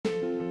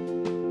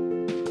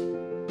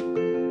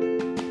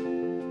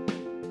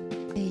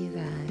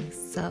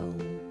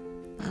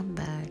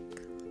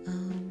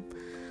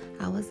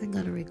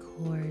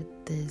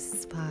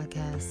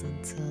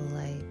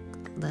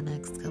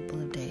next couple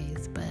of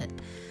days, but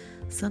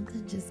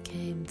something just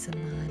came to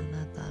mind and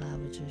I thought I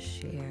would just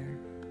share.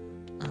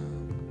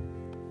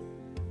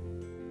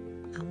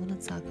 I want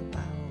to talk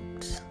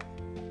about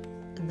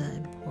the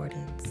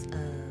importance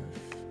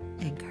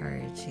of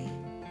encouraging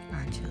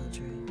our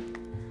children.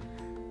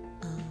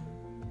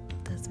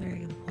 That's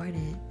very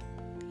important.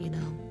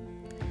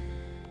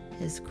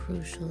 It's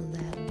crucial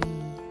that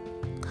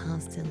we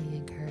constantly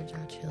encourage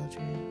our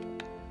children.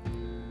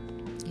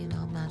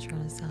 I'm not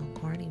trying to sound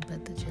corny,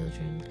 but the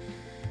children,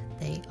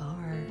 they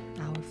are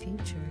our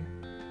future.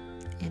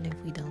 And if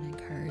we don't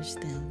encourage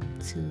them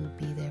to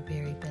be their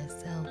very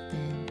best self,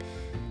 then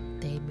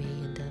they may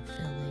end up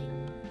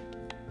feeling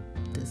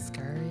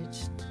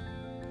discouraged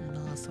and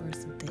all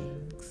sorts of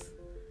things.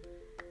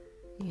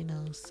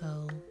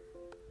 So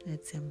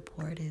it's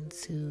important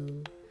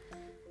to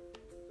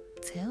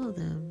tell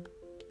them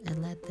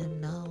and let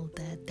them know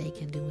that they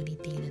can do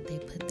anything that they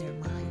put their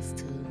minds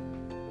to.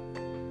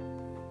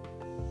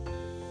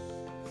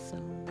 So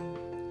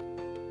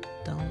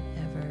don't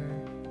ever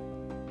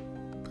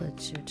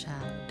put your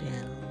child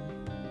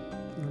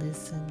down.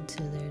 Listen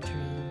to their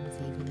dreams,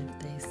 even if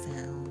they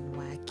sound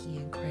wacky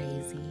and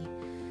crazy.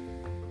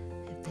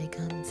 If they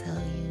come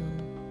tell you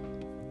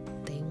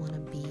they want to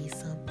be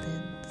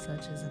something,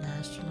 such as an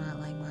astronaut,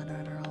 like my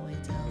daughter always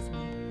tells me,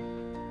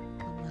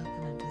 I'm not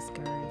going to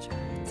discourage her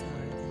and tell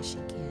her that she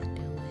can't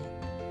do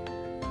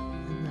it.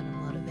 I'm going to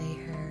motivate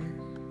her,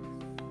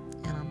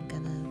 and I'm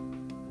going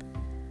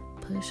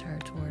to push her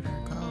toward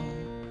her goal.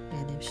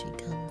 And if she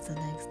comes the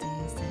next day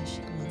and says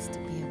she wants to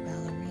be a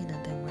ballerina,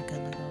 then we're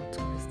going to go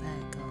towards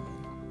that goal.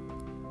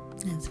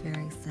 It's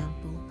very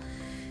simple,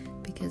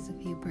 because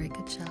if you break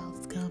a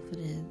child's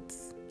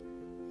confidence,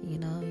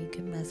 you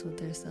can mess with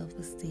their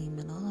self-esteem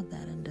and all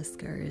that and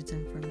discourage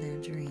them from their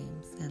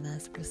dreams. And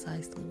that's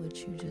precisely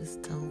what you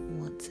just don't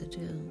want to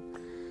do.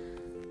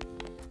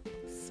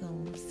 So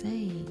I'm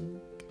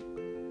saying,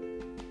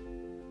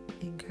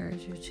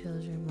 encourage your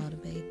children,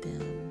 motivate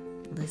them,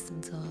 listen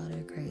to all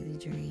their crazy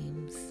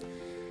dreams.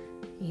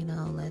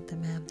 Let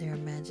them have their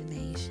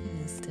imagination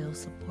and still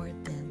support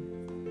them.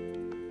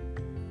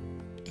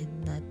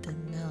 And let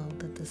them know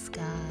that the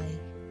sky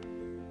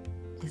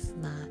is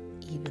not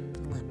even the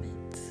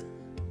limit.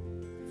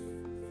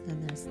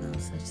 And there's no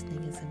such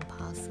thing as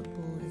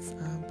impossible. It's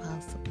not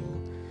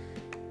impossible,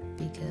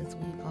 because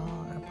we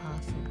all are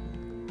possible.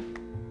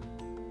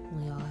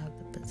 We all have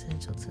the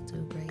potential to